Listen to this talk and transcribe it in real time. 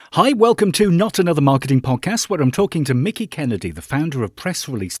Hi, welcome to Not Another Marketing Podcast, where I'm talking to Mickie Kennedy, the founder of press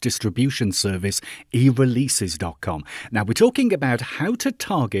release distribution service eReleases.com. Now, we're talking about how to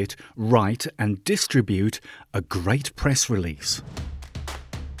target, write and distribute a great press release.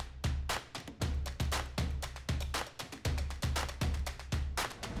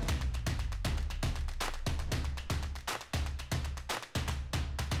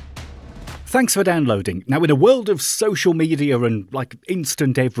 Thanks for downloading. Now, in a world of social media and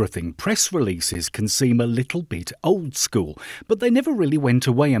instant everything, press releases can seem a little bit old school, but they never really went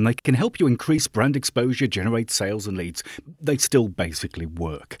away, and they can help you increase brand exposure, generate sales and leads. They still basically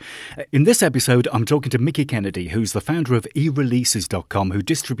work. In this episode, I'm talking to Mickie Kennedy, who's the founder of eReleases.com, who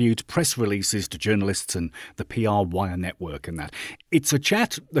distribute press releases to journalists and the PR wire network and that. It's a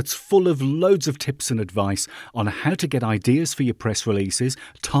chat that's full of loads of tips and advice on how to get ideas for your press releases,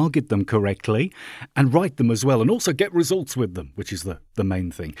 target them correctly, and write them as well, and also get results with them, which is the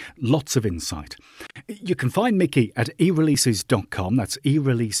main thing. Lots of insight. You can find Mickie at eReleases.com. That's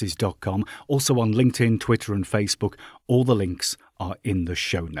eReleases.com. Also on LinkedIn, Twitter and Facebook. All the links are in the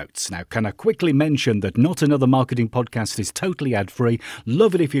show notes. Now, can I quickly mention that Not Another Marketing Podcast is totally ad-free.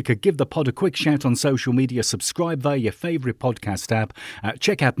 Love it if you could give the pod a quick shout on social media, subscribe via your favourite podcast app.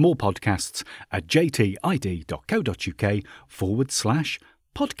 Check out more podcasts at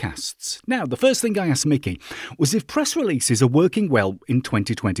jtid.co.uk/podcasts. Now, the first thing I asked Mickie was if press releases are working well in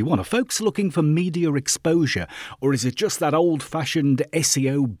 2021. Are folks looking for media exposure, or is it just that old-fashioned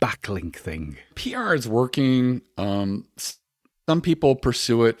SEO backlink thing? PR is working. Some people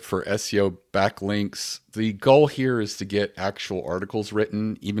pursue it for SEO backlinks. The goal here is to get actual articles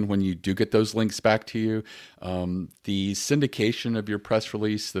written, even when you do get those links back to you. The syndication of your press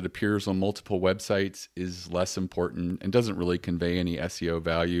release that appears on multiple websites is less important and doesn't really convey any SEO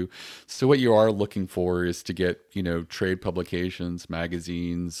value. So what you are looking for is to get, trade publications,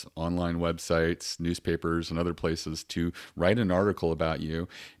 magazines, online websites, newspapers, and other places to write an article about you.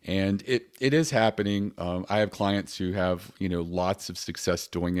 And it is happening. I have clients who have, lots of success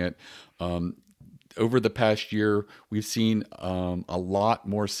doing it. Over the past year, we've seen a lot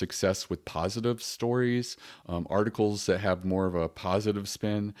more success with positive stories, articles that have more of a positive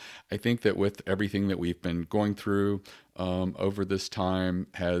spin. I think that with everything that we've been going through over this time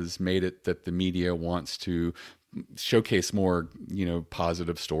has made it that the media wants to showcase more,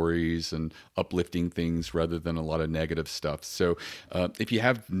 positive stories and uplifting things rather than a lot of negative stuff. So if you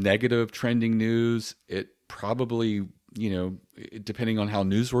have negative trending news, it probably depending on how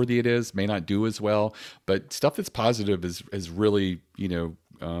newsworthy it is, may not do as well. But stuff that's positive is really,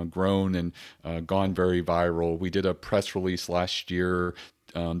 grown and gone very viral. We did a press release last year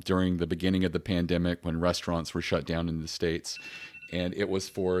during the beginning of the pandemic when restaurants were shut down in the States. And it was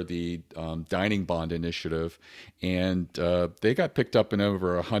for the Dining Bond Initiative. And they got picked up in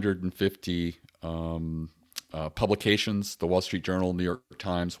over 150 publications, the Wall Street Journal, New York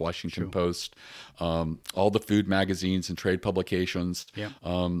Times, Washington Post, all the food magazines and trade publications. Yeah.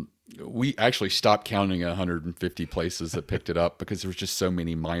 We actually stopped counting 150 places that picked it up because there was just so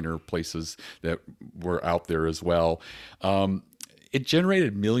many minor places that were out there as well. It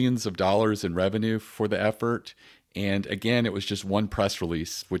generated millions of dollars in revenue for the effort. And again, it was just one press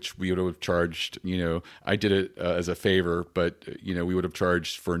release, which we would have charged, I did it as a favor, but, we would have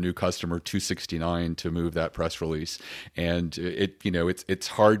charged for a new customer $269 to move that press release. And it's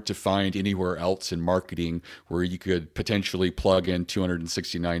hard to find anywhere else in marketing where you could potentially plug in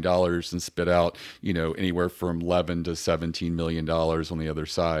 $269 and spit out, anywhere from $11 to $17 million on the other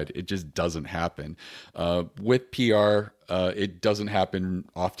side. It just doesn't happen. With PR, it doesn't happen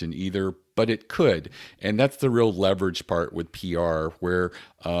often either, but it could. And that's the real leverage part with PR, where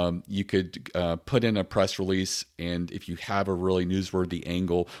you could put in a press release, and if you have a really newsworthy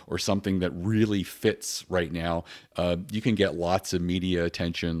angle or something that really fits right now, you can get lots of media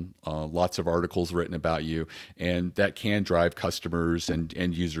attention, lots of articles written about you, and that can drive customers and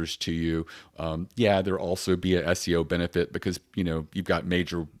end users to you. There'll also be a SEO benefit because, you've got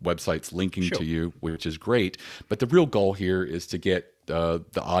major websites linking to you, which is great. But the real goal here is to get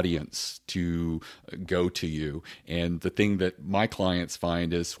the audience to go to you. And the thing that my clients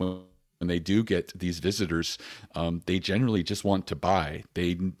find is when they do get these visitors, they generally just want to buy.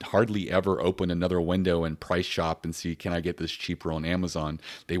 They hardly ever open another window and price shop and see, can I get this cheaper on Amazon?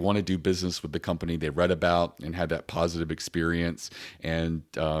 They want to do business with the company they read about and had that positive experience. And,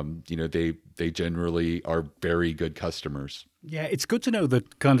 they generally are very good customers. Yeah, it's good to know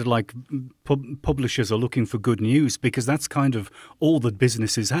that kind of like publishers are looking for good news, because that's kind of all that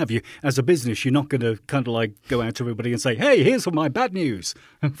businesses have. You, as a business, you're not going to kind of like go out to everybody and say, hey, here's my bad news.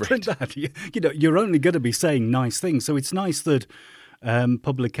 Print that. You're only going to be saying nice things. So it's nice that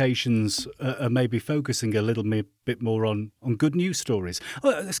publications are maybe focusing a little bit more on good news stories.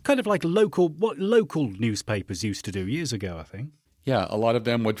 It's kind of like what local newspapers used to do years ago, I think. Yeah, a lot of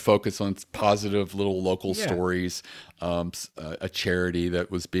them would focus on positive little local stories, a charity that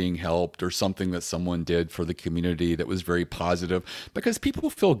was being helped or something that someone did for the community that was very positive, because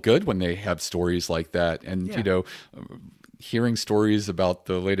people feel good when they have stories like that. And, hearing stories about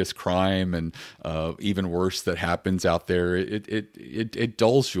the latest crime and even worse that happens out there, it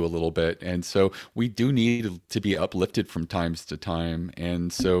dulls you a little bit. And so we do need to be uplifted from times to time.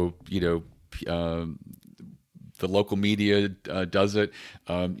 And so, the local media does it,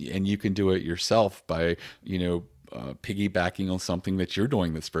 and you can do it yourself by, piggybacking on something that you're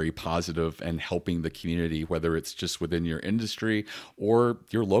doing that's very positive and helping the community, whether it's just within your industry or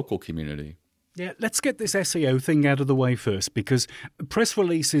your local community. Yeah, let's get this SEO thing out of the way first, because press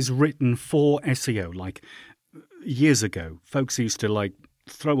releases written for SEO, like years ago, folks used to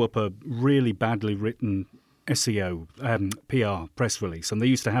throw up a really badly written SEO, PR press release, and they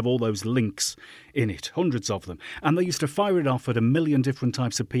used to have all those links in it, hundreds of them, and they used to fire it off at a million different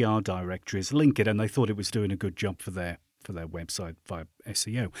types of PR directories, link it, and they thought it was doing a good job for their website via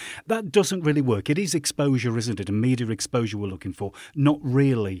SEO. That doesn't really work. It is exposure, isn't it? And media exposure we're looking for, not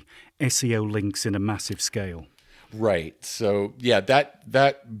really SEO links in a massive scale. Right. So yeah,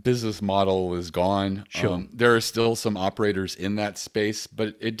 that business model is gone. Sure. There are still some operators in that space,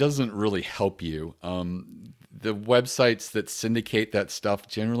 but it doesn't really help you. The websites that syndicate that stuff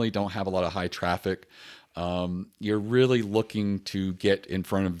generally don't have a lot of high traffic. You're really looking to get in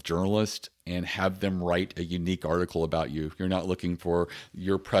front of journalists and have them write a unique article about you. You're not looking for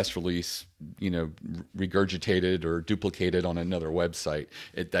your press release, regurgitated or duplicated on another website.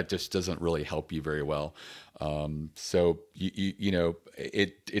 That just doesn't really help you very well. So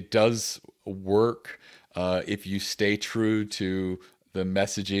it does work if you stay true to the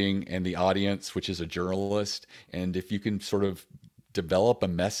messaging and the audience, which is a journalist, and if you can sort of develop a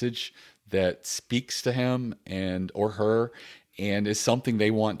message that speaks to him or her and is something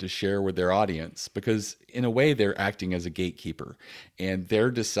they want to share with their audience, because in a way they're acting as a gatekeeper and they're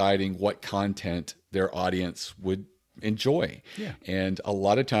deciding what content their audience would enjoy. Yeah. And a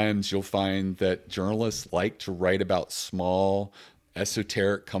lot of times you'll find that journalists like to write about small,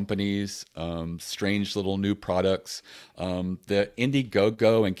 esoteric companies, strange little new products. The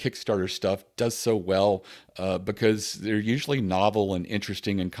Indiegogo and Kickstarter stuff does so well because they're usually novel and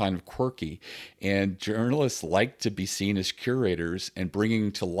interesting and kind of quirky. And journalists like to be seen as curators and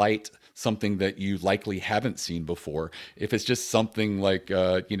bringing to light something that you likely haven't seen before. If it's just something like,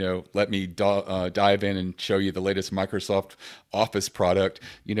 let me dive in and show you the latest Microsoft Office product,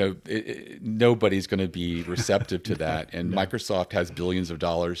 nobody's going to be receptive to that. And Microsoft has billions of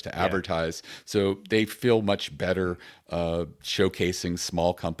dollars to advertise. So they feel much better showcasing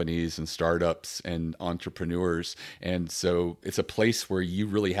small companies and startups and entrepreneurs. And so it's a place where you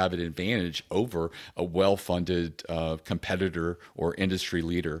really have an advantage over a well-funded competitor or industry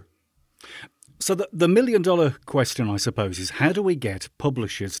leader. So the million-dollar question, I suppose, is how do we get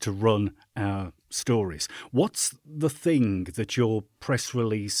publishers to run our stories? What's the thing that your press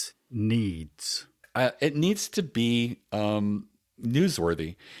release needs? It needs to be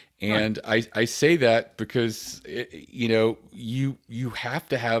newsworthy. And right. I say that because, you have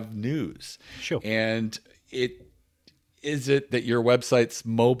to have news. Sure. And is it that your website's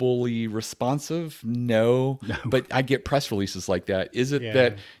mobilely responsive? No. But I get press releases like that. Is it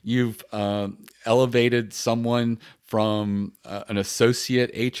that you've elevated someone from an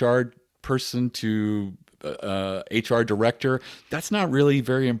associate HR person to HR director? That's not really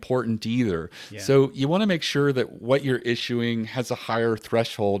very important either. Yeah. So you want to make sure that what you're issuing has a higher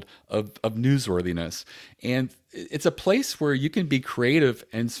threshold of newsworthiness. And it's a place where you can be creative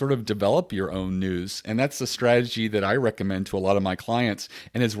and sort of develop your own news. And that's a strategy that I recommend to a lot of my clients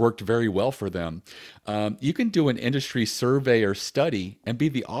and has worked very well for them. You can do an industry survey or study and be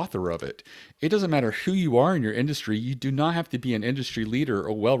the author of it. It doesn't matter who you are in your industry. You do not have to be an industry leader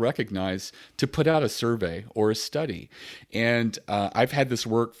or well recognized to put out a survey or a study. And I've had this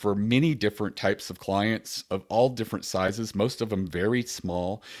work for many different types of clients of all different sizes, most of them very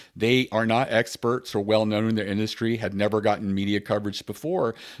small. They are not experts or well known in their industry, had never gotten media coverage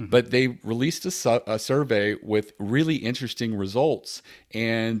before, but they released a survey with really interesting results,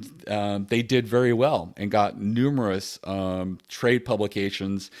 and they did very well and got numerous trade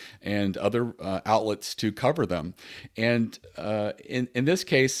publications and other outlets to cover them. And in this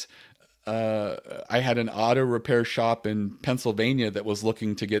case, I had an auto repair shop in Pennsylvania that was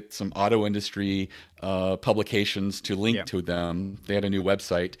looking to get some auto industry publications to link to them. They had a new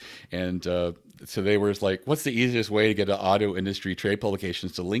website, and so they were like, what's the easiest way to get an auto industry trade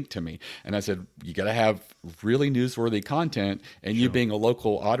publications to link to me? And I said, you got to have really newsworthy content. And you being a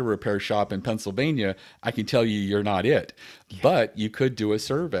local auto repair shop in Pennsylvania, I can tell you you're not it. But you could do a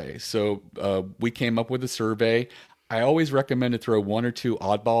survey. So we came up with a survey. I always recommend to throw one or two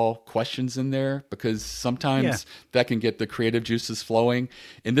oddball questions in there because sometimes that can get the creative juices flowing.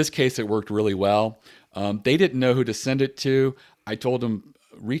 In this case, it worked really well. They didn't know who to send it to. I told them,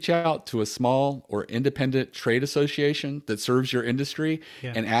 reach out to a small or independent trade association that serves your industry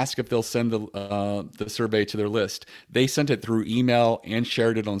and ask if they'll send the survey to their list. They sent it through email and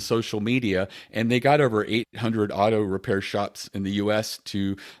shared it on social media, and they got over 800 auto repair shops in the U.S.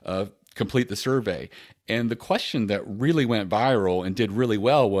 to complete the survey. And the question that really went viral and did really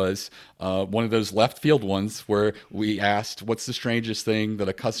well was one of those left field ones where we asked, what's the strangest thing that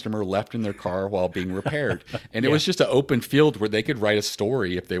a customer left in their car while being repaired? And it was just an open field where they could write a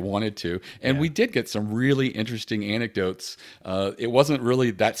story if they wanted to. And we did get some really interesting anecdotes. It wasn't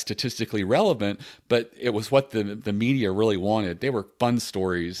really that statistically relevant, but it was what the media really wanted. They were fun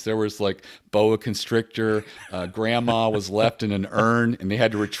stories. There was like boa constrictor, grandma was left in an urn and they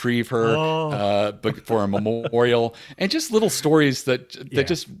had to retrieve her for a memorial, and just little stories that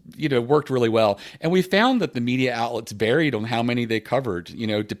just worked really well. And we found that the media outlets varied on how many they covered,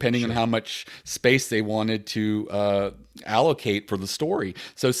 depending on how much space they wanted to allocate for the story.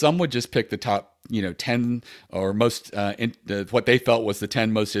 So some would just pick the top 10 or most what they felt was the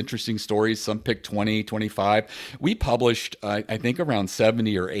 10 most interesting stories. Some picked 20, 25. We published I think around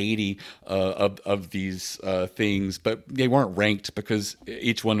 70 or 80 of these things, but they weren't ranked because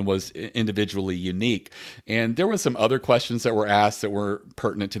each one was individually unique. And there were some other questions that were asked that were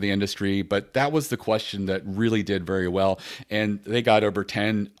pertinent to the industry, but that was the question that really did very well. And they got over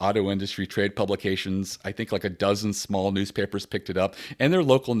 10 auto industry trade publications. I think like a dozen small newspapers picked it up, and their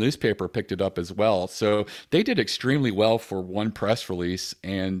local newspaper picked it up as well. So they did extremely well for one press release,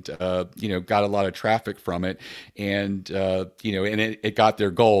 and got a lot of traffic from it, and and it got their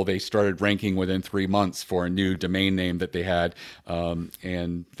goal. They started ranking within 3 months for a new domain name that they had,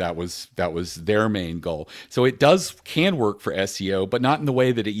 and that was their main goal. So it can work for SEO, but not in the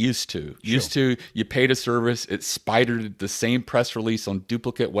way that it used to. Used to, you paid a service, it spidered the same press release on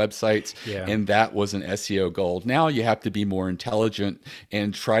duplicate websites, and that was an SEO goal. Now you have to be more intelligent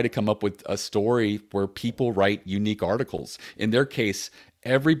and try to come up with a story where people write unique articles. In their case,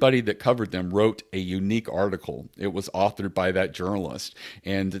 everybody that covered them wrote a unique article. It was authored by that journalist,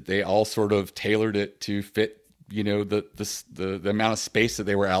 and they all sort of tailored it to fit, the amount of space that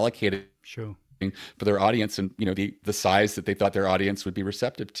they were allocated. For their audience, and the size that they thought their audience would be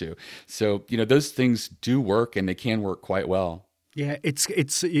receptive to. So those things do work, and they can work quite well. Yeah,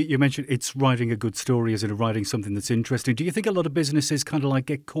 it's you mentioned it's writing a good story, as in writing something that's interesting. Do you think a lot of businesses kind of like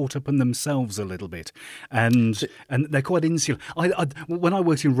get caught up in themselves a little bit, and they're quite insular? When I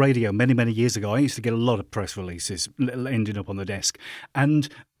worked in radio many years ago, I used to get a lot of press releases ending up on the desk, and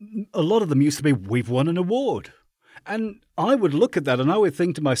a lot of them used to be, "We've won an award." And I would look at that and I would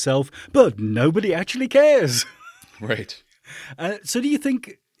think to myself, but nobody actually cares. Right. So do you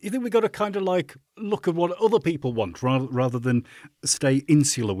think we've got to kind of like look at what other people want rather than stay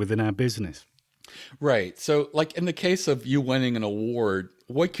insular within our business? Right. So like in the case of you winning an award,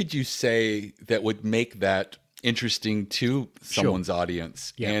 what could you say that would make that interesting to someone's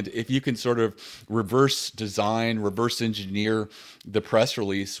audience? And if you can sort of reverse engineer the press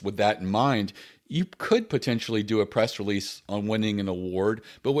release with that in mind, you could potentially do a press release on winning an award,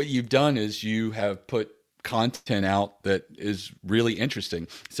 but what you've done is you have put content out that is really interesting.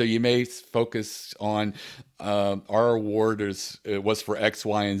 So you may focus on our award was for X,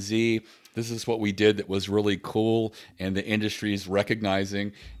 Y, and Z. This is what we did that was really cool, and the industry's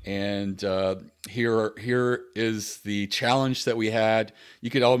recognizing. And here is the challenge that we had. You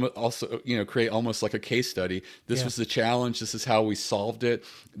could also create almost like a case study. This was the challenge. This is how we solved it.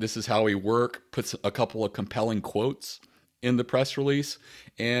 This is how we work. Puts a couple of compelling quotes in the press release,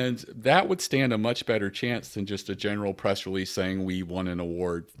 and that would stand a much better chance than just a general press release saying we won an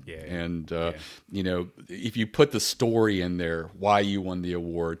award. If you put the story in there, why you won the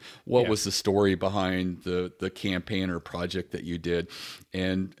award, what was the story behind the campaign or project that you did,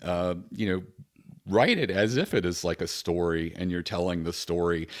 and write it as if it is like a story and you're telling the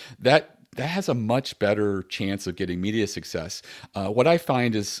story. That has a much better chance of getting media success. What I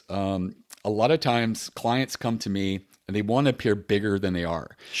find is a lot of times clients come to me and they want to appear bigger than they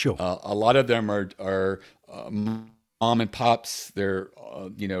are. Sure. A lot of them are mom and pops. They're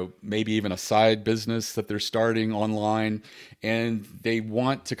maybe even a side business that they're starting online, and they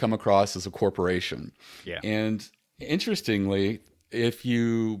want to come across as a corporation. And interestingly, if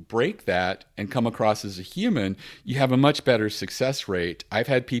you break that and come across as a human, you have a much better success rate. I've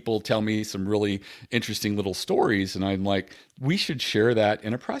had people tell me some really interesting little stories, and I'm like, we should share that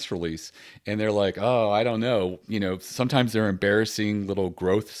in a press release. And they're like, oh, I don't know. Sometimes they're embarrassing little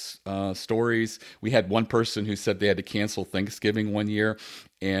growth stories. We had one person who said they had to cancel Thanksgiving one year,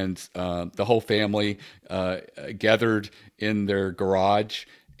 and the whole family gathered in their garage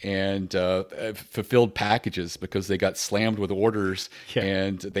and fulfilled packages because they got slammed with orders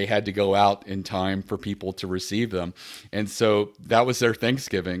and they had to go out in time for people to receive them. And so that was their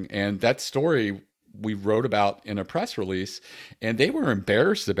Thanksgiving. And that story we wrote about in a press release, and they were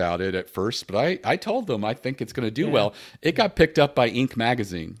embarrassed about it at first, but I told them I think it's going to do well. It got picked up by Inc.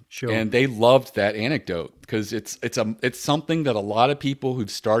 magazine, and they loved that anecdote because it's something that a lot of people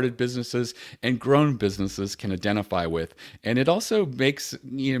who've started businesses and grown businesses can identify with, and it also makes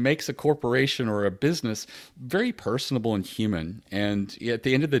a corporation or a business very personable and human. And at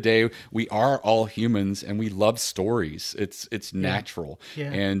the end of the day, we are all humans, and we love stories. It's natural,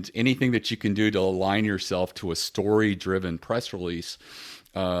 and anything that you can do to align yourself to a story-driven press release,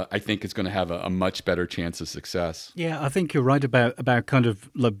 I think is going to have a much better chance of success. Yeah, I think you're right about kind of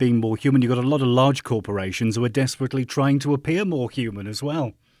like being more human. You've got a lot of large corporations who are desperately trying to appear more human as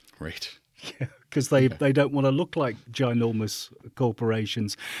well. Right. Yeah, because they don't want to look like ginormous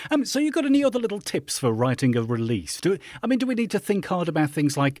corporations. So you got any other little tips for writing a release? Do we need to think hard about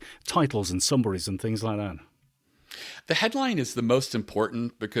things like titles and summaries and things like that? The headline is the most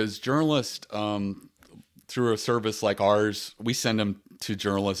important because journalists, through a service like ours, we send them to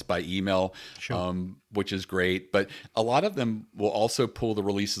journalists by email, which is great. But a lot of them will also pull the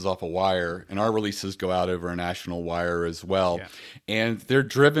releases off a wire, and our releases go out over a national wire as well. Yeah. And they're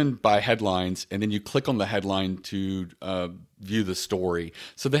driven by headlines, and then you click on the headline to view the story.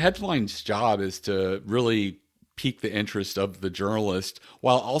 So the headline's job is to really pique the interest of the journalist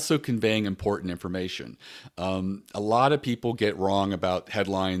while also conveying important information. A lot of people get wrong about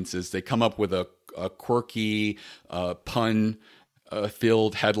headlines is they come up with a quirky pun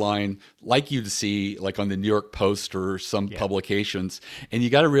filled headline like you'd see like on the New York Post or some publications. And you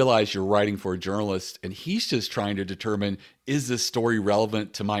got to realize you're writing for a journalist, and he's just trying to determine, is this story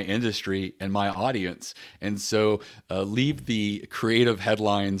relevant to my industry and my audience? And so leave the creative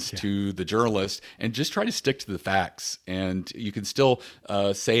headlines to the journalist and just try to stick to the facts. And you can still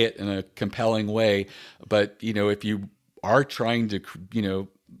say it in a compelling way. But, if you are trying to,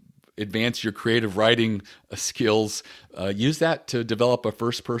 advance your creative writing skills, use that to develop a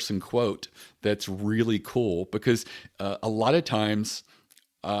first-person quote that's really cool. Because a lot of times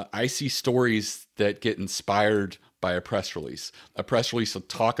I see stories that get inspired by a press release. A press release will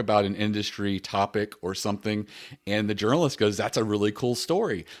talk about an industry topic or something, and the journalist goes, that's a really cool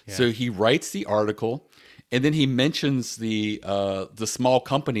story. Yeah. So he writes the article, and then he mentions the small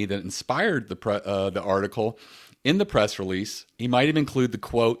company that inspired the article in the press release. He might even include the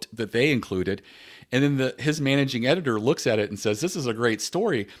quote that they included. And then his managing editor looks at it and says, this is a great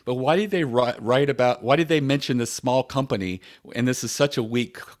story, but why did they mention this small company? And this is such a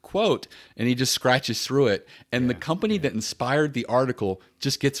weak quote. And he just scratches through it. And the company that inspired the article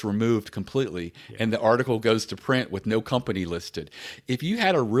just gets removed completely. Yeah. And the article goes to print with no company listed. If you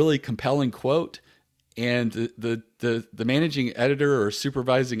had a really compelling quote, and the managing editor or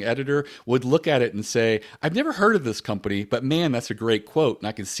supervising editor would look at it and say, I've never heard of this company, but man, that's a great quote, and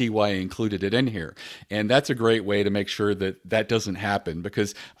I can see why I included it in here. And that's a great way to make sure that doesn't happen,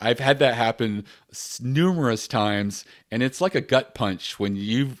 because I've had that happen numerous times, and it's like a gut punch when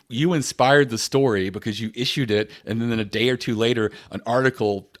you inspired the story because you issued it, and then a day or two later, an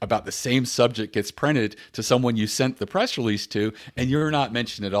article about the same subject gets printed to someone you sent the press release to, and you're not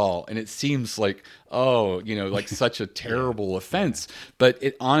mentioned at all. And it seems like, like such a terrible offense, but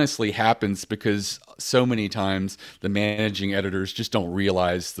it honestly happens because so many times the managing editors just don't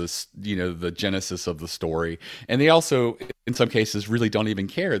realize this, the genesis of the story. And they also, in some cases, really don't even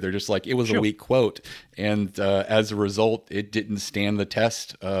care. They're just like, it was a weak quote. And as a result, it didn't stand the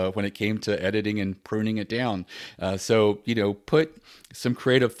test when it came to editing and pruning it down. So put some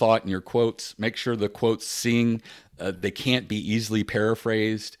creative thought in your quotes. Make sure the quotes sing. They can't be easily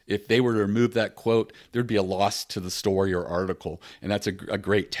paraphrased. If they were to remove that quote, there'd be a loss to the story or article. And that's a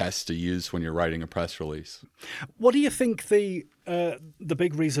great test to use when you're writing a press release. What do you think the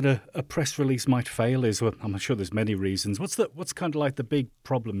big reason a press release might fail is? Well, I'm sure there's many reasons. What's kind of like the big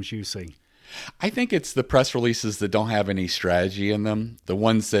problems you see? I think it's the press releases that don't have any strategy in them. The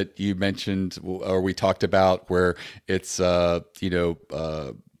ones that you mentioned or we talked about where it's, a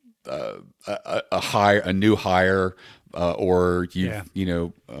new hire or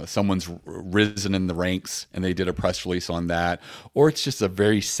someone's risen in the ranks and they did a press release on that, or it's just a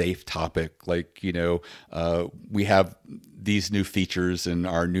very safe topic, like we have these new features in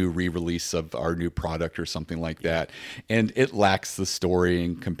our new re-release of our new product or something like that, and it lacks the story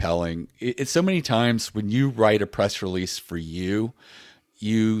and compelling. It's so many times when you write a press release for you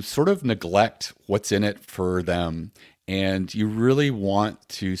sort of neglect what's in it for them. And you really want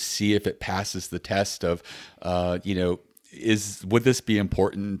to see if it passes the test of, would this be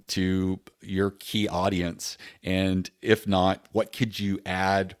important to your key audience? And if not, what could you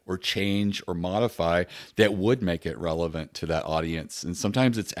add or change or modify that would make it relevant to that audience? And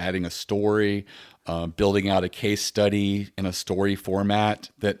sometimes it's adding a story, building out a case study in a story format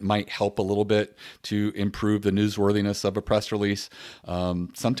that might help a little bit to improve the newsworthiness of a press release.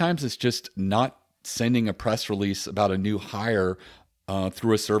 Sometimes it's just not sending a press release about a new hire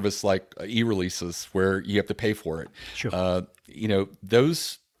through a service like e-releases where you have to pay for it. Sure.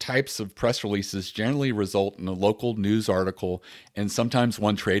 Those types of press releases generally result in a local news article and sometimes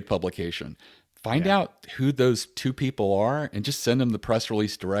one trade publication. Find out who those two people are and just send them the press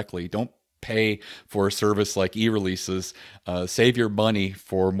release directly. Don't pay for a service like e-releases. Save your money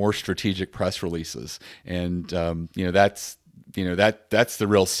for more strategic press releases. And that's the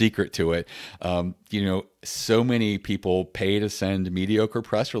real secret to it. So many people pay to send mediocre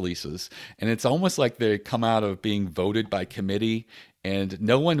press releases, and it's almost like they come out of being voted by committee, and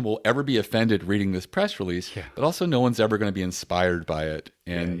no one will ever be offended reading this press release, but also no one's ever going to be inspired by it.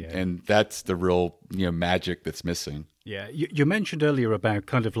 And that's the real magic that's missing. Yeah, you mentioned earlier about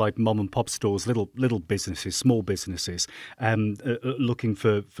kind of like mom and pop stores, little businesses, small businesses, looking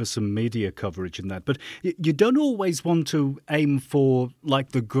for some media coverage in that. But you don't always want to aim for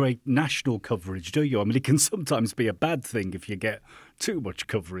like the great national coverage, do you? I mean, it can sometimes be a bad thing if you get too much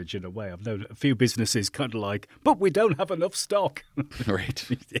coverage in a way. I've known a few businesses kind of like, but we don't have enough stock. Right.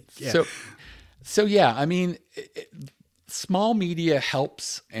 So yeah, I mean, small media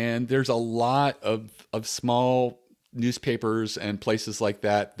helps, and there's a lot of small newspapers and places like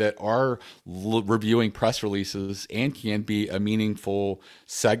that are reviewing press releases and can be a meaningful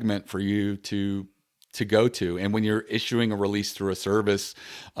segment for you to go to. And when you're issuing a release through a service,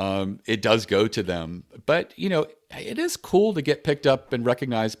 it does go to them. But, it is cool to get picked up and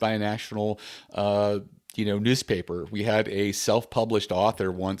recognized by a national newspaper. We had a self-published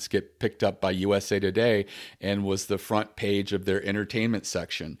author once get picked up by USA Today and was the front page of their entertainment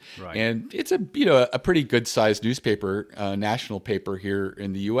section. Right. And it's a pretty good sized newspaper, national paper here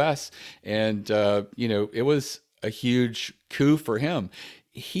in the US. And, it was a huge coup for him.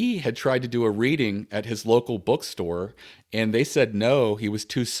 He had tried to do a reading at his local bookstore, and they said no, he was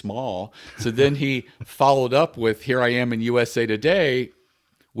too small. So then he followed up with, "Here I am in USA Today.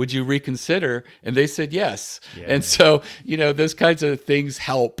 Would you reconsider?" And they said yes. Yeah. And so, those kinds of things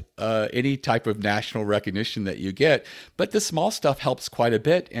help any type of national recognition that you get. But the small stuff helps quite a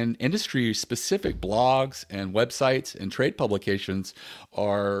bit. And industry-specific blogs and websites and trade publications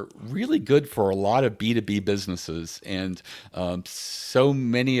are really good for a lot of B2B businesses. And so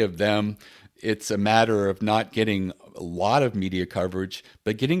many of them, it's a matter of not getting a lot of media coverage,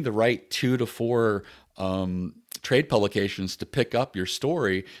 but getting the right 2 to 4 trade publications to pick up your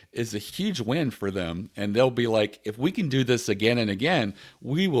story is a huge win for them. And they'll be like, if we can do this again and again,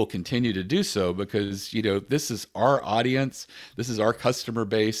 we will continue to do so, because, this is our audience, this is our customer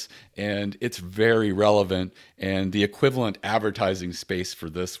base, and it's very relevant. And the equivalent advertising space for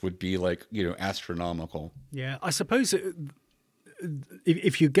this would be like, astronomical. Yeah, I suppose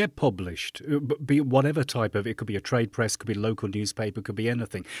if you get published, be it whatever type of, it could be a trade press, could be a local newspaper, could be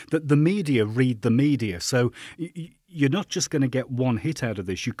anything, that the media read the media. So you're not just going to get one hit out of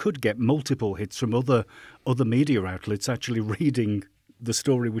this. You could get multiple hits from other media outlets actually reading the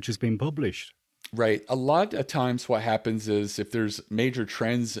story which has been published. Right. A lot of times what happens is if there's major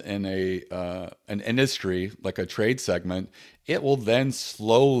trends in an industry, like a trade segment, it will then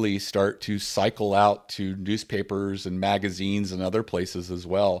slowly start to cycle out to newspapers and magazines and other places as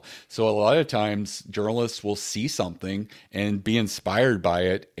well. So a lot of times journalists will see something and be inspired by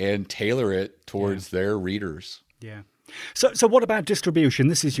it and tailor it towards their readers. Yeah. So what about distribution?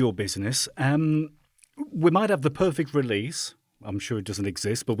 This is your business. We might have the perfect release. I'm sure it doesn't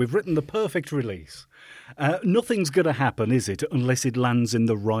exist, but we've written the perfect release. Nothing's going to happen, is it, unless it lands in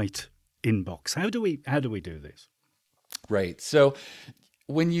the right inbox? How do we do this? Right. So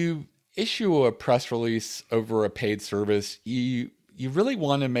when you issue a press release over a paid service, you really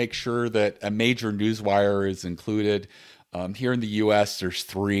want to make sure that a major newswire is included. Here in the U.S., there's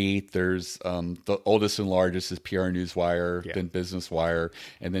three. There's the oldest and largest is PR Newswire, then Business Wire,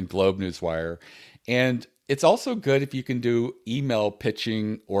 and then Globe Newswire. And it's also good if you can do email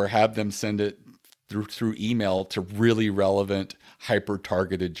pitching or have them send it through email to really relevant,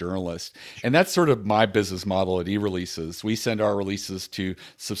 hyper-targeted journalists. And that's sort of my business model at eReleases. We send our releases to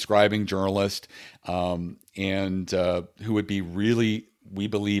subscribing journalists and who would be really, we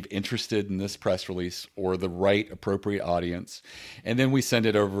believe, interested in this press release or the right appropriate audience. And then we send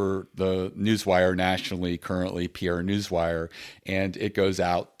it over the Newswire nationally, currently PR Newswire, and it goes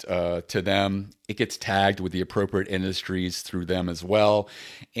out to them. It gets tagged with the appropriate industries through them as well.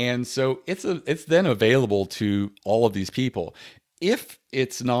 And so it's then available to all of these people. If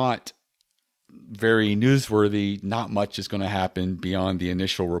it's not very newsworthy, not much is going to happen beyond the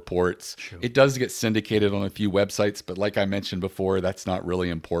initial reports. Sure. It does get syndicated on a few websites, but like I mentioned before, that's not really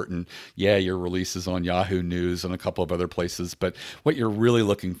important. Yeah, your release is on Yahoo News and a couple of other places, but what you're really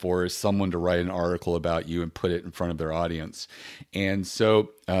looking for is someone to write an article about you and put it in front of their audience. And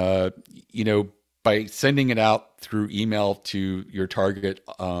so, by sending it out through email to your target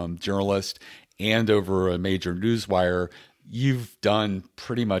journalist and over a major newswire, you've done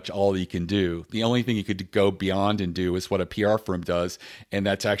pretty much all you can do. The only thing you could go beyond and do is what a PR firm does, and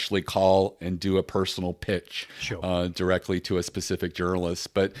that's actually call and do a personal pitch directly to a specific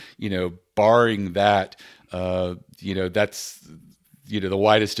journalist. But, barring that, that's the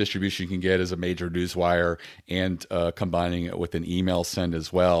widest distribution you can get is a major newswire and combining it with an email send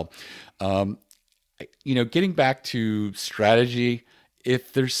as well. Getting back to strategy,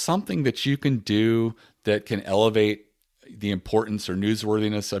 if there's something that you can do that can elevate the importance or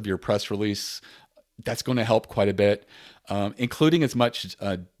newsworthiness of your press release, that's going to help quite a bit, including as much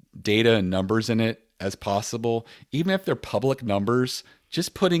data and numbers in it as possible. Even if they're public numbers,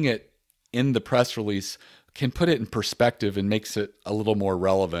 just putting it in the press release can put it in perspective and makes it a little more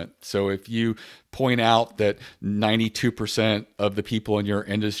relevant. So if you point out that 92% of the people in your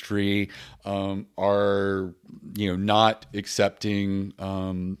industry are, not accepting,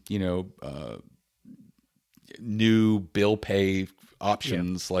 new bill pay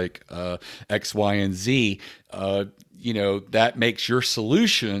options like X, Y, and Z, that makes your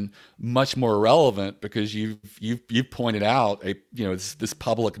solution much more relevant because you've pointed out this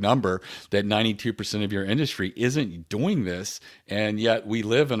public number that 92% of your industry isn't doing this, and yet we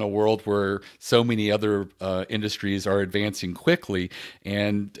live in a world where so many other industries are advancing quickly,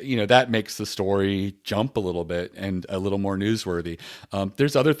 and that makes the story jump a little bit and a little more newsworthy.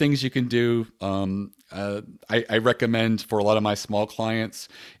 There's other things you can do. I recommend for a lot of my small clients,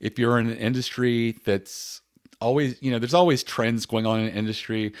 if you're in an industry that's always, there's always trends going on in an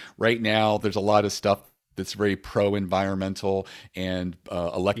industry. Right now, there's a lot of stuff that's very pro-environmental, and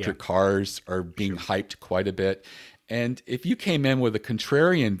electric cars are being hyped quite a bit. And if you came in with a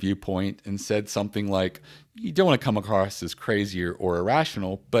contrarian viewpoint and said something like, you don't want to come across as crazy or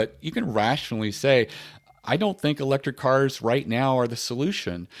irrational, but you can rationally say, I don't think electric cars right now are the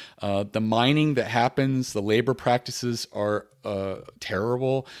solution. The mining that happens, the labor practices are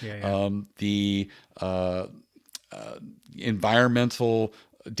terrible. The environmental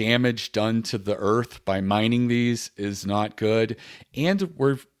damage done to the earth by mining these is not good. And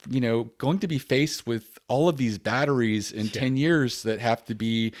we're, going to be faced with all of these batteries in 10 years that have to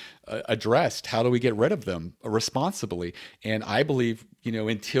be addressed. How do we get rid of them responsibly? And I believe,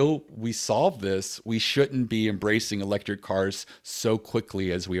 until we solve this, we shouldn't be embracing electric cars so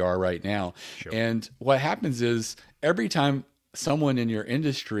quickly as we are right now. And what happens is every time someone in your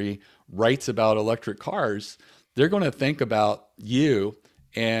industry writes about electric cars, they're going to think about you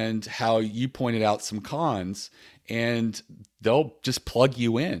and how you pointed out some cons, and they'll just plug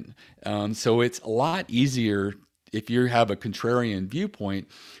you in. So it's a lot easier if you have a contrarian viewpoint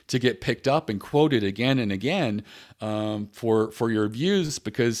to get picked up and quoted again and again for your views,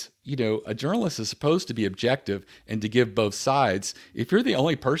 because a journalist is supposed to be objective and to give both sides. If you're the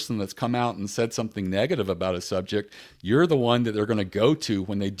only person that's come out and said something negative about a subject, you're the one that they're going to go to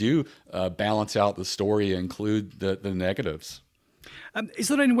when they do balance out the story and include the negatives. Is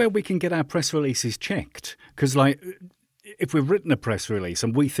there anywhere we can get our press releases checked? Because, if we've written a press release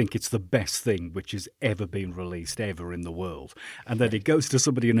and we think it's the best thing which has ever been released ever in the world, and then it goes to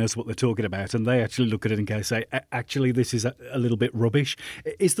somebody who knows what they're talking about, and they actually look at it and say, actually, this is a little bit rubbish.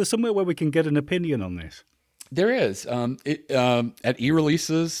 Is there somewhere where we can get an opinion on this? There is. At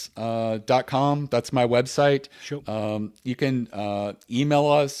ereleases.com, that's my website. Sure. You can email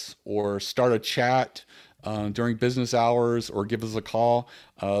us or start a chat. during business hours or give us a call.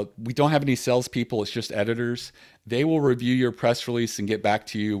 We don't have any salespeople. It's just editors. They will review your press release and get back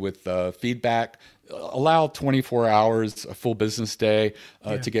to you with feedback. Allow 24 hours, a full business day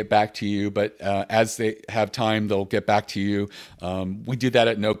to get back to you. But as they have time, they'll get back to you. We do that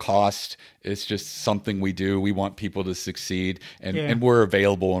at no cost. It's just something we do. We want people to succeed, and we're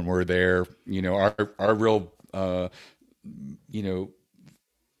available and we're there. Our real,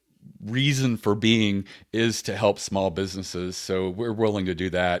 reason for being is to help small businesses. So we're willing to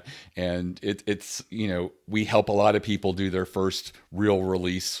do that. And it's we help a lot of people do their first real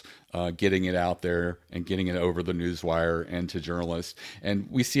release, getting it out there and getting it over the newswire and to journalists. And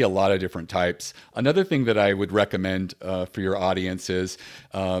we see a lot of different types. Another thing that I would recommend for your audience is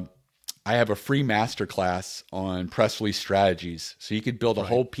I have a free masterclass on press release strategies. So you could build a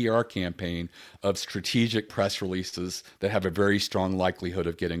whole PR campaign of strategic press releases that have a very strong likelihood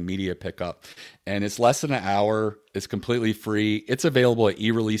of getting media pickup. And it's less than an hour. It's completely free. It's available at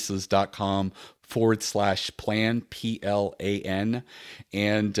ereleases.com/plan, PLAN.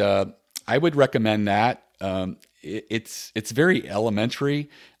 And I would recommend that. It's very elementary.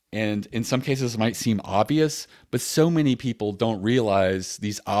 And in some cases, it might seem obvious, but so many people don't realize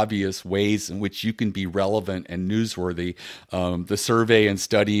these obvious ways in which you can be relevant and newsworthy. The survey and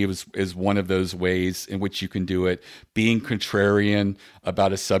study is one of those ways in which you can do it. Being contrarian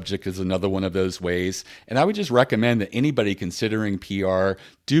about a subject is another one of those ways. And I would just recommend that anybody considering PR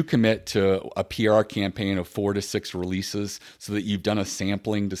do commit to a PR campaign of 4 to 6 releases so that you've done a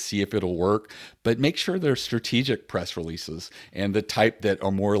sampling to see if it'll work. But make sure they're strategic press releases and the type that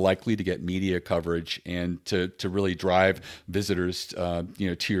are more likely to get media coverage and to really drive visitors to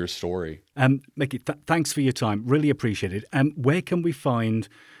your story. Mickie, thanks for your time. Really appreciate it. Where can we find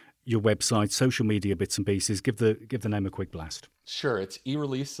your website, social media bits and pieces? Give the name a quick blast. Sure. It's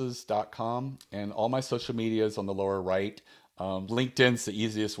ereleases.com, and all my social media is on the lower right. LinkedIn's the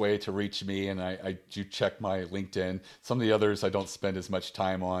easiest way to reach me, and I do check my LinkedIn. Some of the others I don't spend as much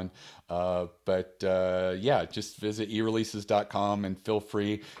time on. But just visit ereleases.com and feel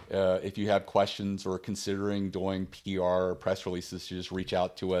free, if you have questions or considering doing PR or press releases, to just reach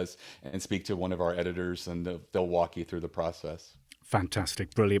out to us and speak to one of our editors, and they'll walk you through the process.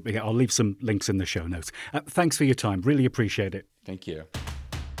 Fantastic. Brilliant. I'll leave some links in the show notes. Thanks for your time. Really appreciate it. Thank you.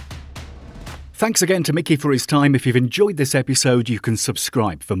 Thanks again to Mickie for his time. If you've enjoyed this episode, you can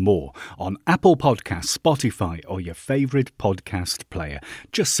subscribe for more on Apple Podcasts, Spotify, or your favourite podcast player.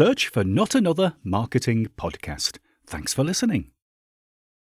 Just search for Not Another Marketing Podcast. Thanks for listening.